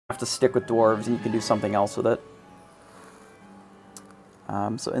have to stick with dwarves and you can do something else with it.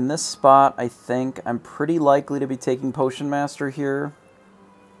 So in this spot, I think I'm pretty likely to be taking Potion Master here.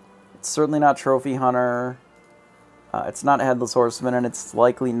 It's certainly not Trophy Hunter. It's not Headless Horseman, and it's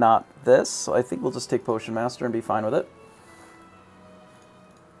likely not this. So I think we'll just take Potion Master and be fine with it.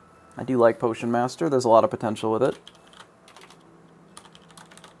 I do like Potion Master. There's a lot of potential with it.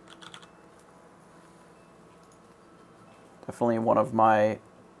 Definitely one of my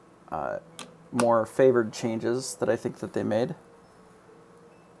more favored changes that I think that they made.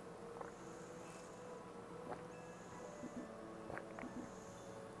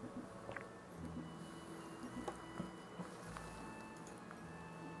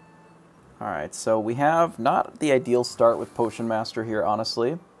 Alright, so we have not the ideal start with Potion Master here,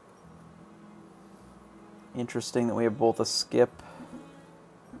 honestly. Interesting that we have both a Skip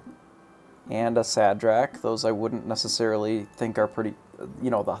and a Sadrak. Those I wouldn't necessarily think are pretty,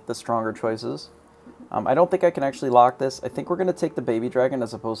 you know, the stronger choices. I don't think I can actually lock this. I think we're going to take the Baby Dragon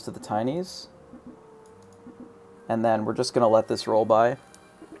as opposed to the Tinies. And then we're just going to let this roll by.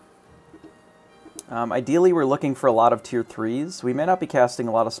 Ideally, we're looking for a lot of tier 3s. We may not be casting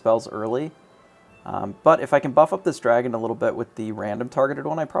a lot of spells early, but if I can buff up this dragon a little bit with the random targeted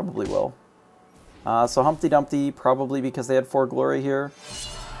one, I probably will. So Humpty Dumpty, probably because they had 4 glory here,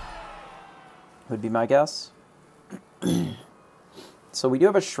 would be my guess. So we do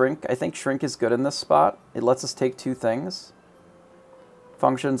have a Shrink. I think Shrink is good in this spot. It lets us take 2 things.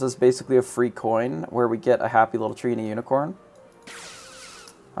 Functions as basically a free coin where we get a happy little tree and a unicorn,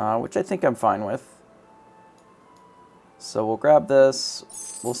 which I think I'm fine with. So we'll grab this,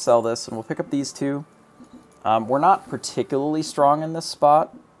 we'll sell this, and we'll pick up these 2. We're not particularly strong in this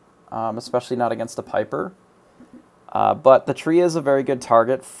spot, especially not against a Piper. But the tree is a very good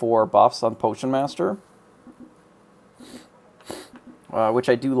target for buffs on Potion Master, which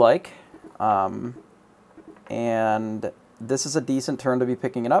I do like. And this is a decent turn to be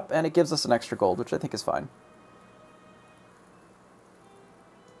picking it up, and it gives us an extra gold, which I think is fine.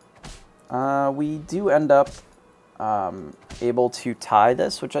 We do end up able to tie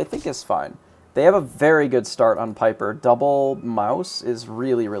this, which I think is fine. They have a very good start on Piper. Double mouse is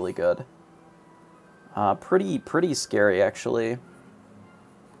really, really good. Pretty scary, actually.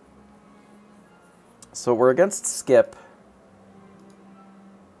 So we're against Skip.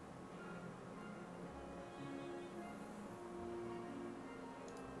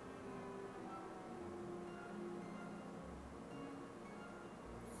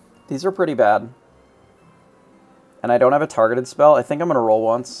 These are pretty bad. And I don't have a targeted spell. I think I'm going to roll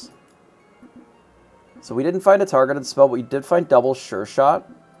once. So we didn't find a targeted spell, but we did find double Sure Shot.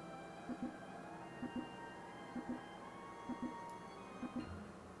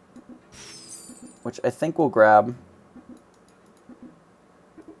 Which I think we'll grab.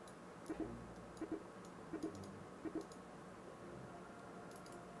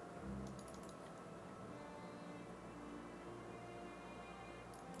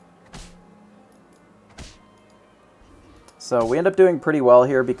 So we end up doing pretty well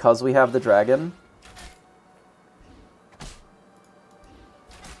here because we have the dragon.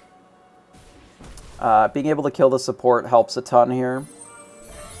 Being able to kill the support helps a ton here.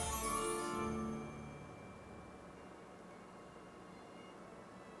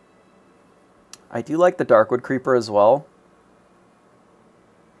 I do like the Darkwood Creeper as well.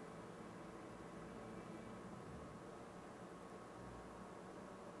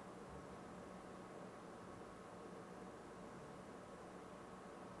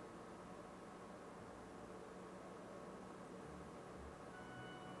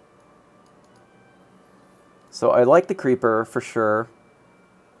 So I like the Creeper for sure.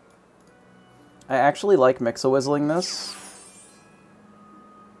 I actually like Mix-a-Whizzling this.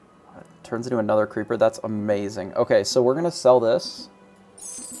 It turns into another Creeper. That's amazing. Okay, so we're going to sell this.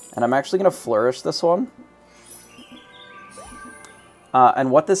 And I'm actually going to Flourish this one. And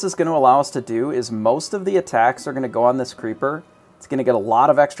what this is going to allow us to do is most of the attacks are going to go on this Creeper. It's going to get a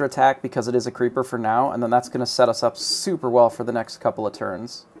lot of extra attack because it is a Creeper for now. And then that's going to set us up super well for the next couple of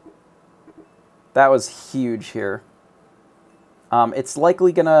turns. That was huge here. It's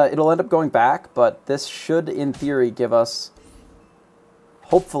likely it'll end up going back, but this should, in theory, give us,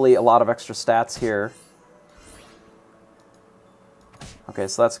 hopefully, a lot of extra stats here. Okay,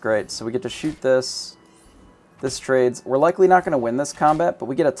 so that's great. So we get to shoot this. This trades. We're likely not going to win this combat, but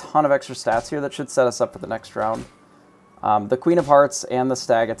we get a ton of extra stats here that should set us up for the next round. The Queen of Hearts and the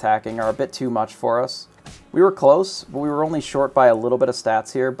Stag attacking are a bit too much for us. We were close, but we were only short by a little bit of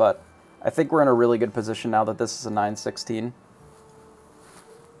stats here, but I think we're in a really good position now that this is a 9-16.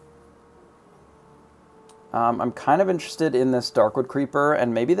 I'm kind of interested in this Darkwood Creeper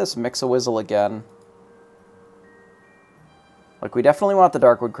and maybe this Mix-a-Wizzle again. Like, we definitely want the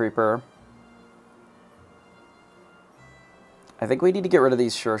Darkwood Creeper. I think we need to get rid of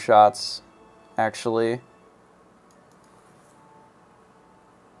these Sure Shots, actually.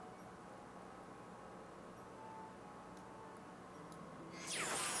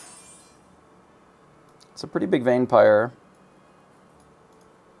 It's a pretty big Vampire.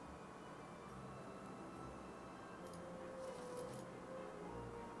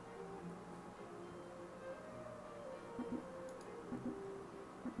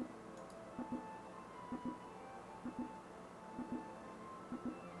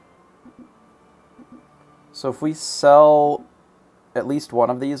 So if we sell at least one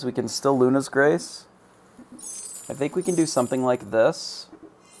of these, we can still Luna's Grace. I think we can do something like this.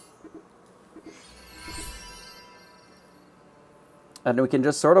 And we can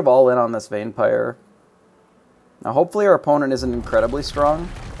just sort of all in on this Vampire. Now hopefully our opponent isn't incredibly strong.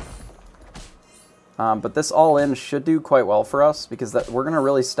 But this all in should do quite well for us, because we're going to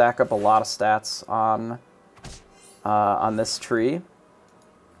really stack up a lot of stats on this tree.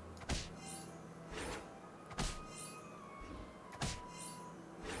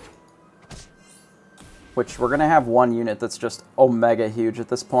 Which we're going to have one unit that's just omega huge at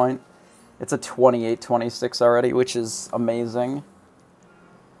this point. It's a 28-26 already, which is amazing.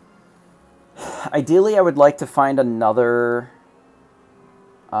 Ideally, I would like to find another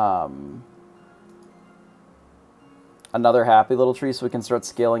happy little tree so we can start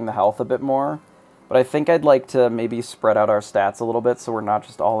scaling the health a bit more. But I think I'd like to maybe spread out our stats a little bit so we're not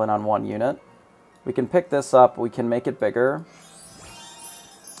just all in on one unit. We can pick this up, we can make it bigger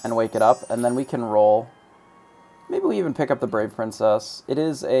and wake it up, and then we can roll. Maybe we even pick up the Brave Princess. It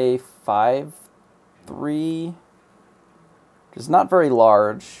is a 5-3, which is not very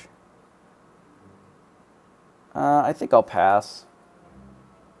large. I think I'll pass.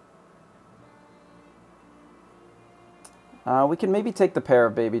 We can maybe take the pair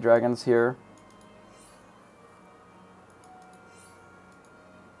of baby dragons here.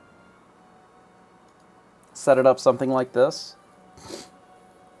 Set it up something like this.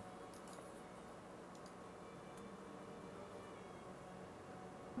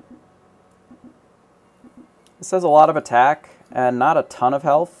 This has a lot of attack and not a ton of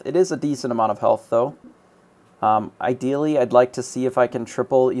health. It is a decent amount of health, though. Ideally, I'd like to see if I can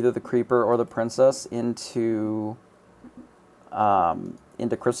triple either the Creeper or the Princess into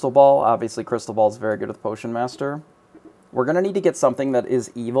Crystal Ball. Obviously, Crystal Ball is very good with Potion Master. We're going to need to get something that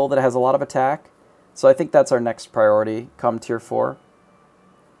is evil, that has a lot of attack. So I think that's our next priority, come Tier 4.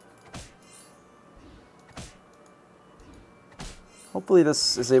 Hopefully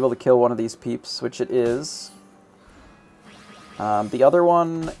this is able to kill one of these peeps, which it is. The other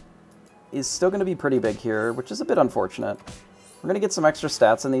one is still going to be pretty big here, which is a bit unfortunate. We're going to get some extra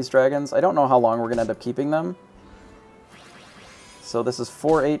stats in these dragons. I don't know how long we're going to end up keeping them. So this is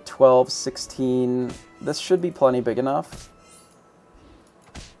 4, 8, 12, 16. This should be plenty big enough.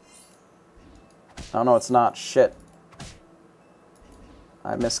 Oh no, it's not. Shit.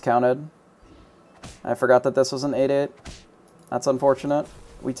 I miscounted. I forgot that this was an 8, 8. That's unfortunate.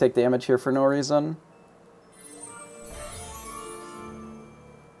 We take damage here for no reason.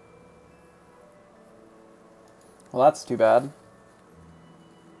 Well, that's too bad.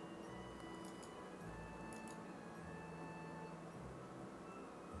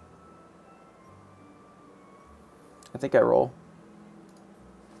 I think I roll.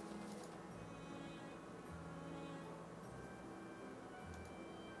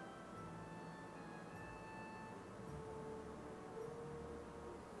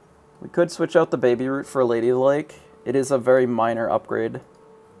 We could switch out the baby root for a Lady of the Lake. It is a very minor upgrade.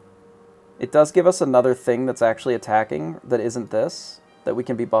 It does give us another thing that's actually attacking that isn't this, that we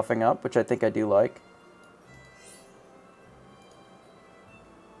can be buffing up, which I think I do like.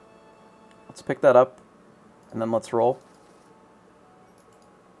 Let's pick that up, and then let's roll.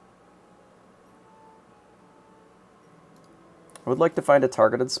 I would like to find a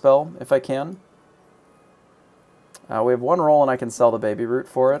targeted spell, if I can. We have one roll, and I can sell the baby root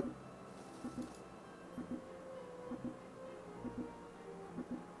for it.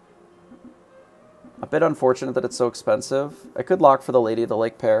 A bit unfortunate that it's so expensive. I could lock for the Lady of the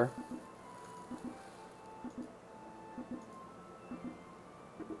Lake pair.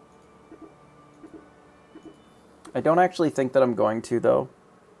 I don't actually think that I'm going to, though.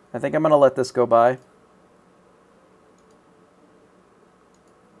 I think I'm going to let this go by.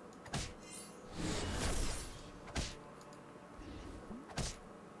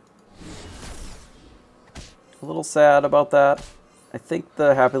 A little sad about that. I think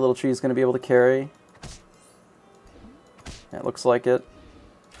the Happy Little Tree is going to be able to carry. Looks like it.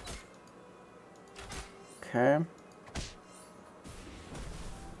 Okay.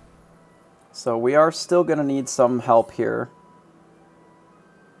 So we are still going to need some help here.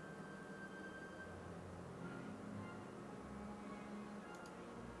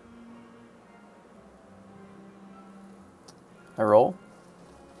 I roll.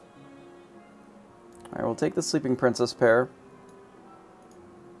 Alright, we'll take the Sleeping Princess pair.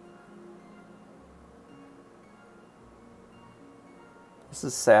 This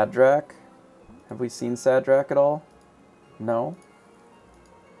is Sadrak. Have we seen Sadrak at all? No.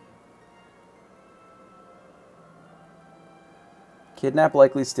 Kidnap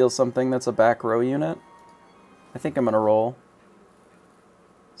likely steals something that's a back row unit. I think I'm going to roll.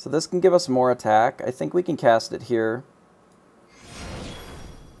 So this can give us more attack. I think we can cast it here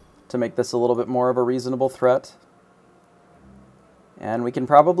to make this a little bit more of a reasonable threat. And we can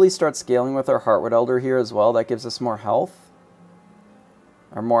probably start scaling with our Heartwood Elder here as well. That gives us more health.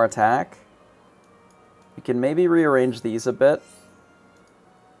 Or more attack. We can maybe rearrange these a bit.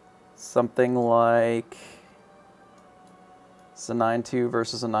 Something like... it's a 9-2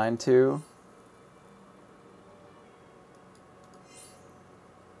 versus a 9-2.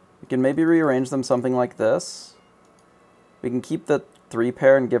 We can maybe rearrange them something like this. We can keep the 3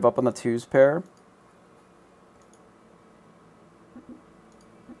 pair and give up on the 2s pair.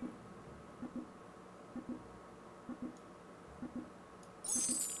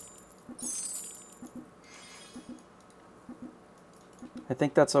 I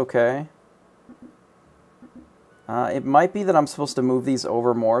think that's okay. It might be that I'm supposed to move these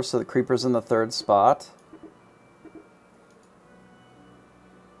over more so the creeper's in the 3rd spot.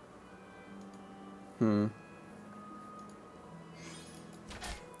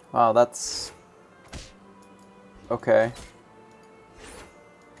 Wow, that's... okay.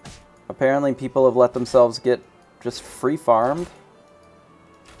 Apparently people have let themselves get just free farmed.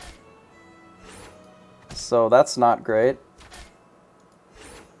 So that's not great.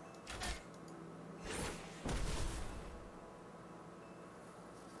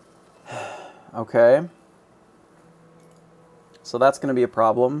 Okay. So that's going to be a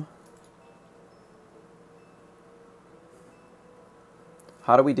problem.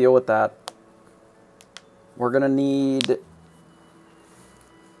 How do we deal with that? We're going to need...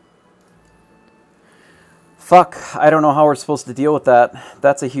 fuck, I don't know how we're supposed to deal with that.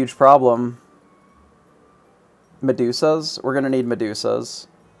 That's a huge problem. Medusas? We're going to need Medusas.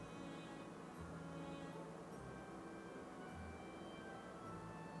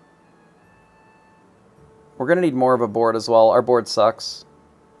 We're going to need more of a board as well. Our board sucks.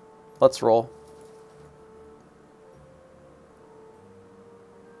 Let's roll.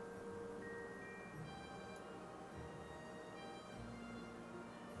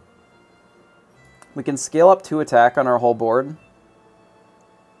 We can scale up 2 attack on our whole board.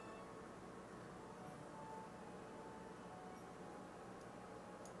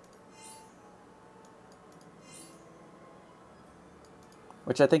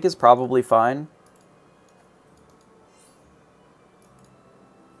 Which I think is probably fine.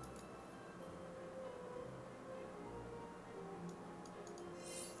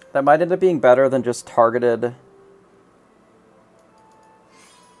 That might end up being better than just targeted.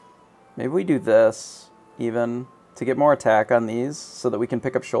 Maybe we do this, even, to get more attack on these, so that we can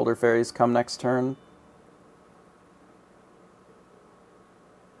pick up Shoulder Fairies come next turn.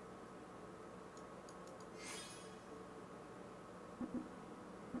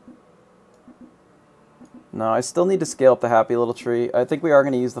 No, I still need to scale up the Happy Little Tree. I think we are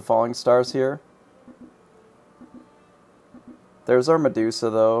going to use the Falling Stars here. There's our Medusa,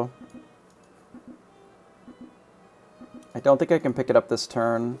 though. I don't think I can pick it up this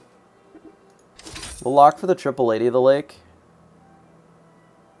turn. We'll lock for the Triple Lady of the Lake.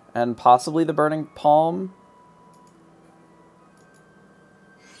 And possibly the Burning Palm.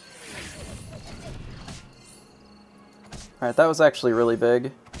 Alright, that was actually really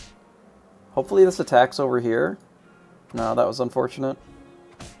big. Hopefully this attacks over here. No, that was unfortunate.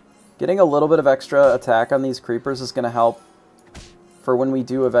 Getting a little bit of extra attack on these creepers is going to help for when we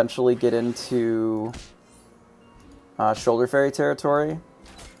do eventually get into Shoulder Fairy territory.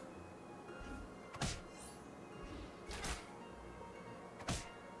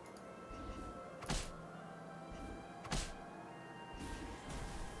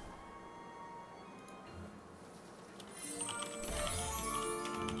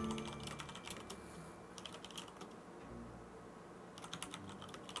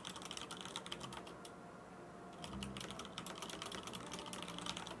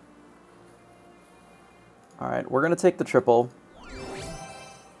 Alright, we're going to take the triple.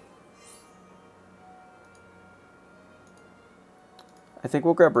 think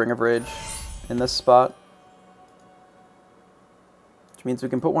we'll grab Ring of Rage in this spot. Which means we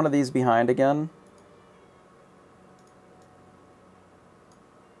can put one of these behind again.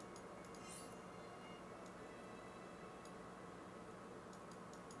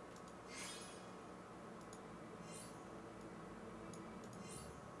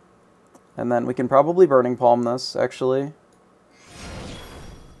 And then we can probably Burning Palm this, actually.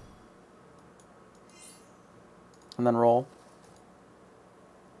 And then roll.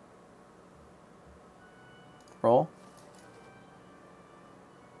 Roll.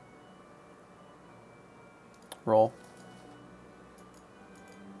 Roll.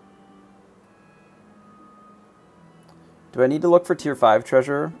 Do I need to look for tier 5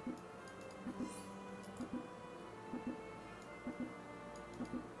 treasure?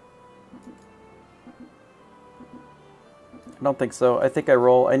 I don't think so. I think I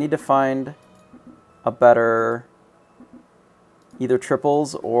roll. I need to find a better either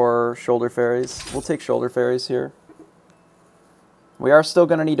triples or shoulder fairies. We'll take shoulder fairies here. We are still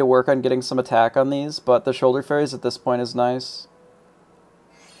going to need to work on getting some attack on these, but the shoulder fairies at this point is nice.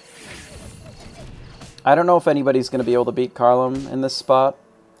 I don't know if anybody's going to be able to beat Carlum in this spot.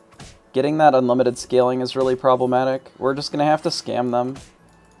 Getting that unlimited scaling is really problematic. We're just going to have to scam them.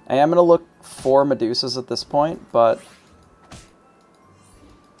 I am going to look for Medusas at this point, but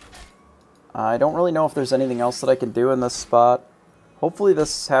I don't really know if there's anything else that I can do in this spot. Hopefully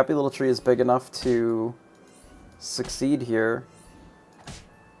this happy little tree is big enough to succeed here.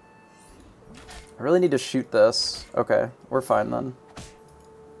 I really need to shoot this. Okay, we're fine then.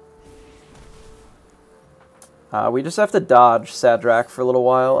 We just have to dodge Sadrak for a little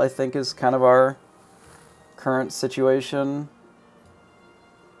while, I think is kind of our current situation.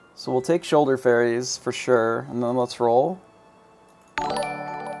 So we'll take shoulder fairies for sure, and then let's roll.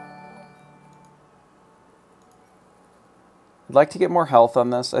 I'd like to get more health on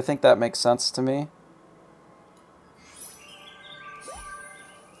this. I think that makes sense to me.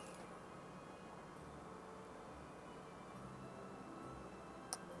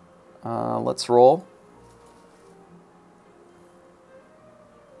 Let's roll.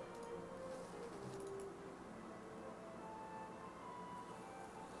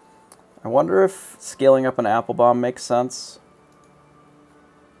 I wonder if scaling up an apple bomb makes sense.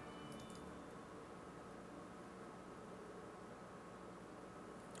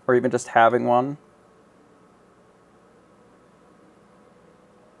 Or even just having one.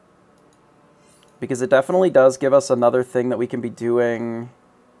 Because it definitely does give us another thing that we can be doing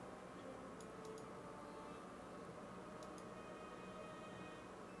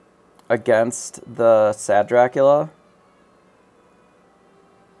against the Sad Dracula.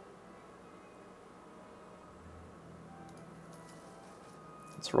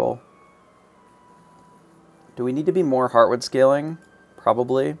 Let's roll. Do we need to be more Heartwood scaling?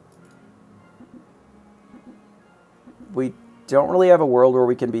 Probably. We don't really have a world where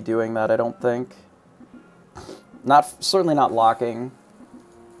we can be doing that, I don't think. Certainly not locking.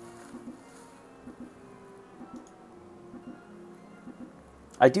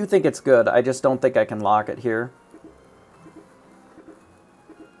 I do think it's good, I just don't think I can lock it here.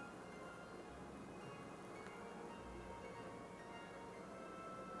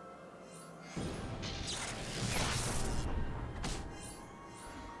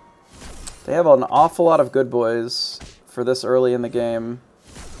 They have an awful lot of good boys for this early in the game,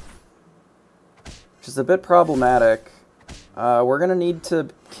 which is a bit problematic. We're going to need to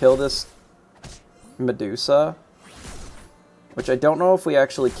kill this Medusa, which I don't know if we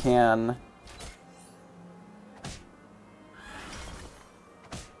actually can.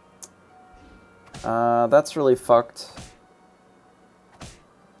 That's really fucked.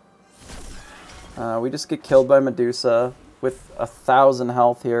 We just get killed by Medusa with 1,000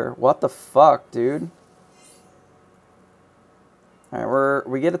 health here. What the fuck, dude? Alright,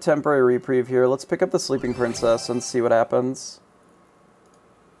 we get a temporary reprieve here. Let's pick up the Sleeping Princess and see what happens.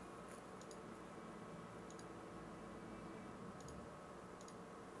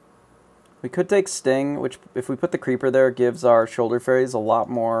 We could take Sting, which, if we put the Creeper there, gives our Shoulder Fairies a lot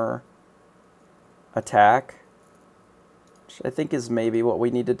more attack, which I think is maybe what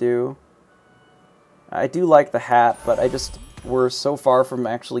we need to do. I do like the hat, but we're so far from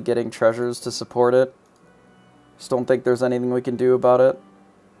actually getting treasures to support it. Just don't think there's anything we can do about it.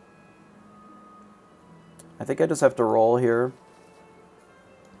 I think I just have to roll here.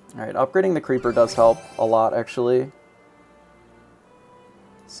 Alright, upgrading the Creeper does help a lot, actually.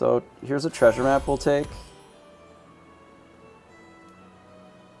 So, here's a treasure map we'll take.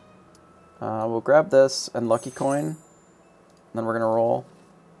 We'll grab this and Lucky Coin, and then we're going to roll.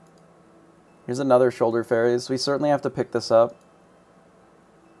 Here's another Shoulder Fairies. We certainly have to pick this up.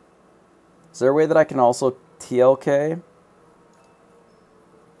 Is there a way that I can also TLK?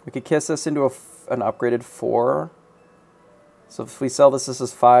 We could kiss this into an upgraded 4. So if we sell this, this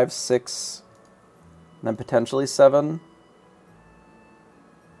is 5, 6, and then potentially 7.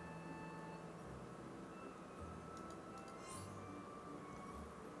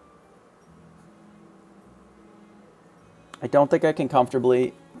 I don't think I can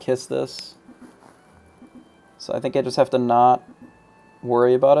comfortably kiss this. So I think I just have to not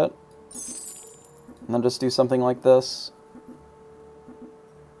worry about it. And then just do something like this.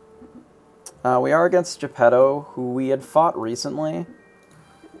 We are against Geppetto, who we had fought recently.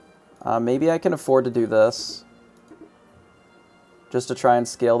 Maybe I can afford to do this. Just to try and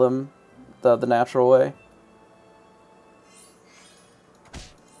scale them the natural way.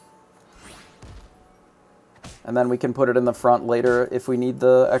 And then we can put it in the front later if we need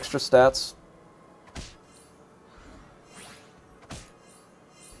the extra stats.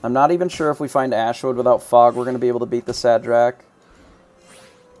 I'm not even sure if we find Ashwood without Fog, we're going to be able to beat the Sadrak.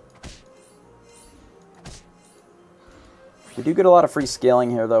 We do get a lot of free scaling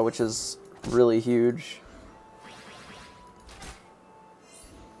here, though, which is really huge.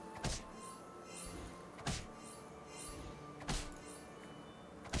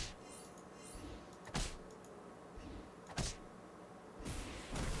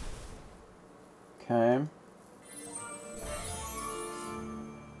 Okay.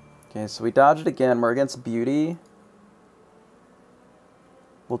 Okay, so we dodged again. We're against Beauty.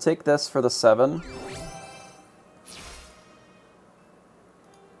 We'll take this for the 7.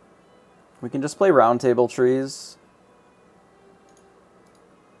 We can just play round table trees.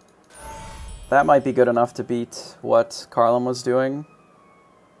 That might be good enough to beat what Carlin was doing.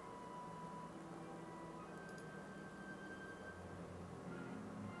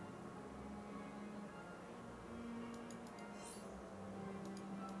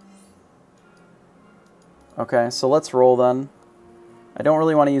 Okay, so let's roll then. I don't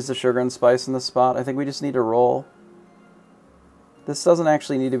really want to use the sugar and spice in this spot. I think we just need to roll. This doesn't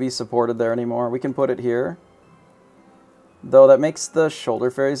actually need to be supported there anymore. We can put it here. Though that makes the shoulder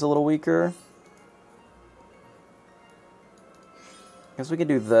fairies a little weaker. I guess we can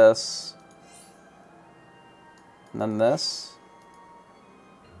do this. And then this.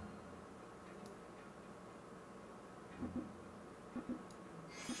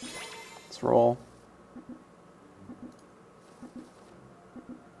 Let's roll.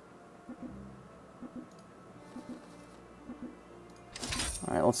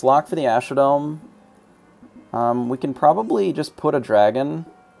 Alright, let's lock for the Astrodome. We can probably just put a dragon.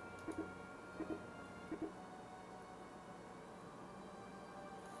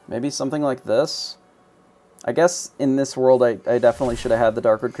 Maybe something like this. I guess in this world I definitely should have had the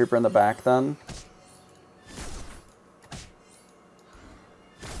Darkwood Creeper in the back then.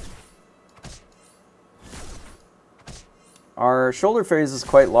 Our Shoulder Fairies is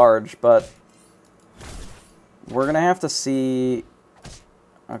quite large, but we're going to have to see...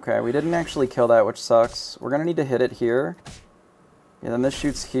 Okay, we didn't actually kill that, which sucks. We're going to need to hit it here. And then this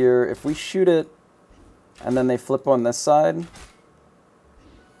shoots here. If we shoot it, and then they flip on this side...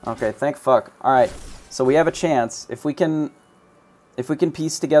 Okay, thank fuck. Alright, so we have a chance. If we can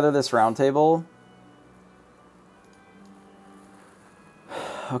piece together this round table...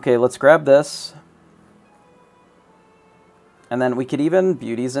 Okay, let's grab this. And then we could even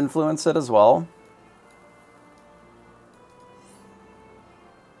Beauty's influence it as well.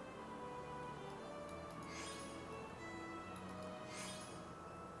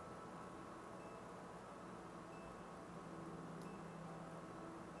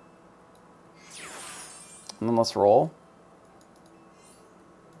 And then let's roll.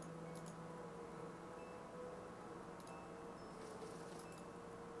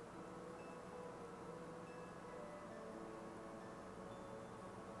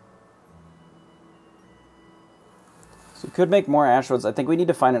 So we could make more Ashwoods. I think we need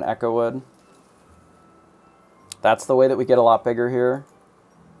to find an Echo Wood. That's the way that we get a lot bigger here.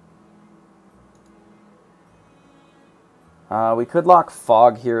 We could lock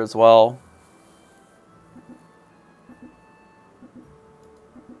Fog here as well.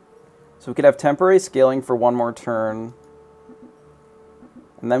 So we could have temporary scaling for one more turn.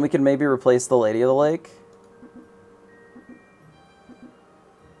 And then we can maybe replace the Lady of the Lake.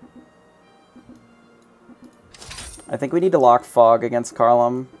 I think we need to lock Fog against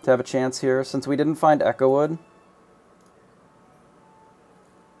Carlum to have a chance here, since we didn't find Echo Wood.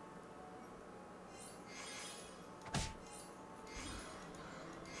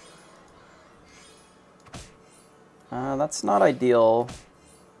 That's not ideal.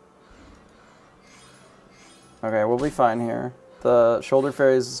 Okay, we'll be fine here. The Shoulder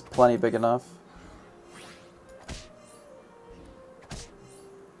Fairy is plenty big enough.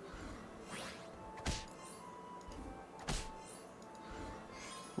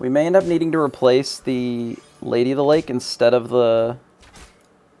 We may end up needing to replace the Lady of the Lake instead of the...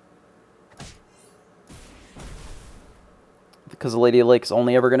 Because the Lady of the Lake's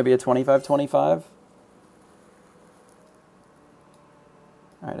only ever going to be a 25-25.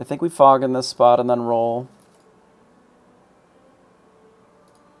 Alright, I think we fog in this spot and then roll.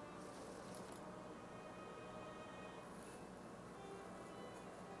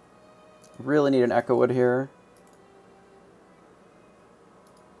 Really need an Echo Wood here.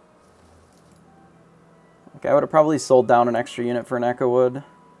 Okay, I would have probably sold down an extra unit for an Echo Wood.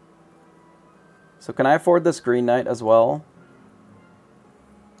 So can I afford this Green Knight as well?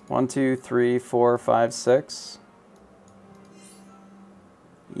 1, 2, 3, 4, 5, 6.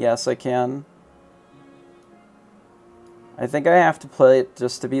 Yes, I can. I think I have to play it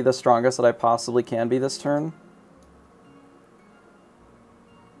just to be the strongest that I possibly can be this turn.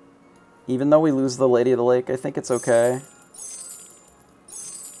 Even though we lose the Lady of the Lake, I think it's okay.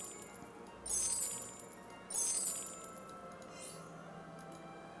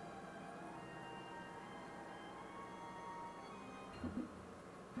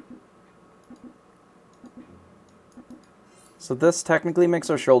 So this technically makes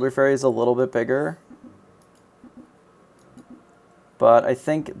our Shoulder Fairies a little bit bigger. But I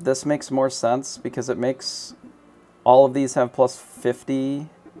think this makes more sense because it makes all of these have plus 50.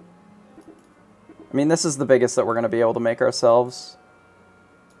 I mean, this is the biggest that we're going to be able to make ourselves.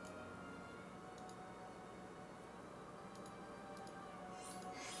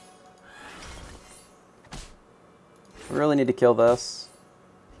 We really need to kill this.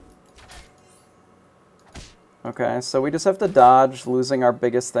 Okay, so we just have to dodge losing our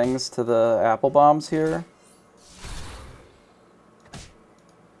biggest things to the apple bombs here.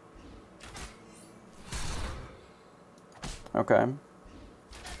 Okay.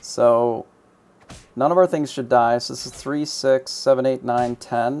 So none of our things should die. So this is 3, 6, 7, 8, 9,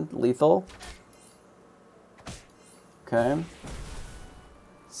 10 lethal. Okay.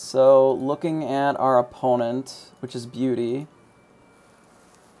 So looking at our opponent, which is Beauty.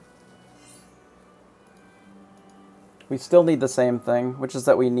 We still need the same thing, which is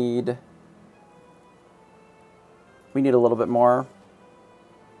that we need a little bit more.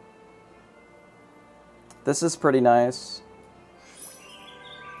 This is pretty nice.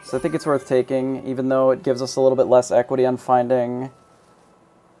 So I think it's worth taking, even though it gives us a little bit less equity on finding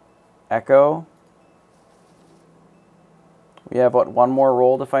Echo. We have, what, one more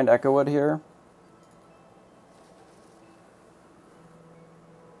roll to find Echo Wood here?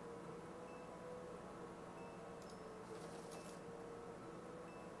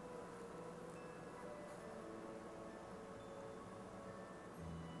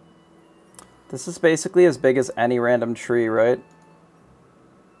 This is basically as big as any random tree, right?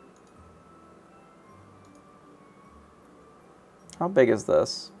 How big is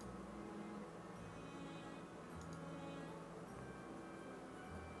this?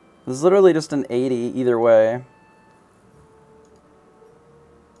 This is literally just an 80 either way.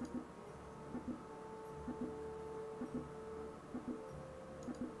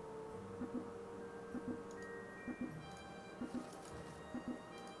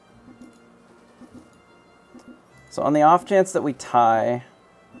 So on the off chance that we tie,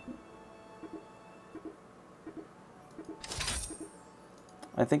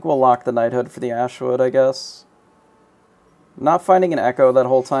 I think we'll lock the Knighthood for the Ashwood, I guess. Not finding an Echo that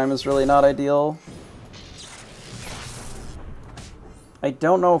whole time is really not ideal. I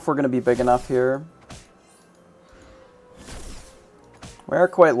don't know if we're going to be big enough here. We are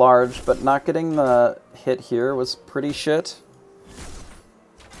quite large, but not getting the hit here was pretty shit.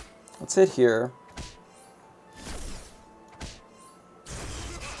 Let's hit here.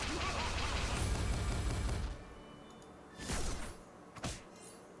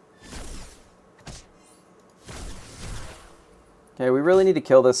 Okay, we really need to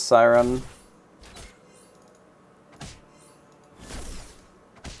kill this Siren.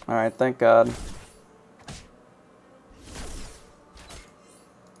 Alright, thank God.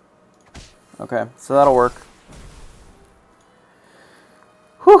 Okay, so that'll work.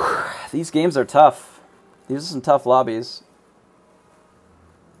 Whew, these games are tough. These are some tough lobbies.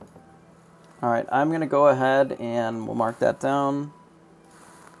 Alright, I'm going to go ahead and we'll mark that down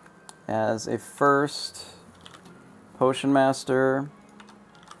as a first Potion Master.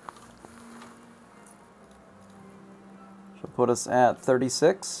 She'll put us at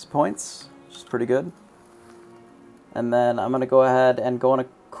 36 points, which is pretty good. And then I'm going to go ahead and go on a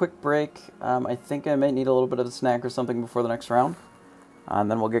quick break. I think I might need a little bit of a snack or something before the next round.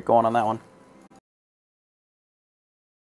 And then we'll get going on that one.